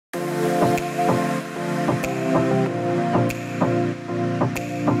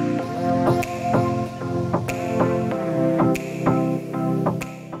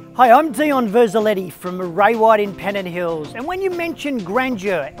Hi, I'm Dion Verzelletti from Ray White in Pennant Hills, and when you mention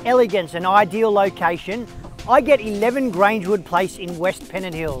grandeur, elegance and ideal location, I get 11 Grangewood Place in West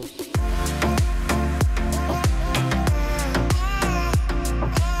Pennant Hills.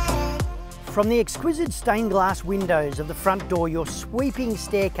 From the exquisite stained glass windows of the front door, your sweeping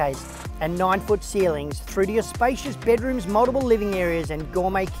staircase and 9-foot ceilings, through to your spacious bedrooms, multiple living areas and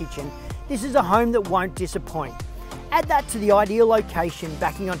gourmet kitchen, this is a home that won't disappoint. Add that to the ideal location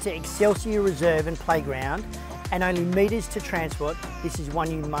backing onto Excelsior Reserve and playground, and only metres to transport, this is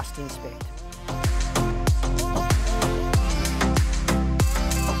one you must inspect.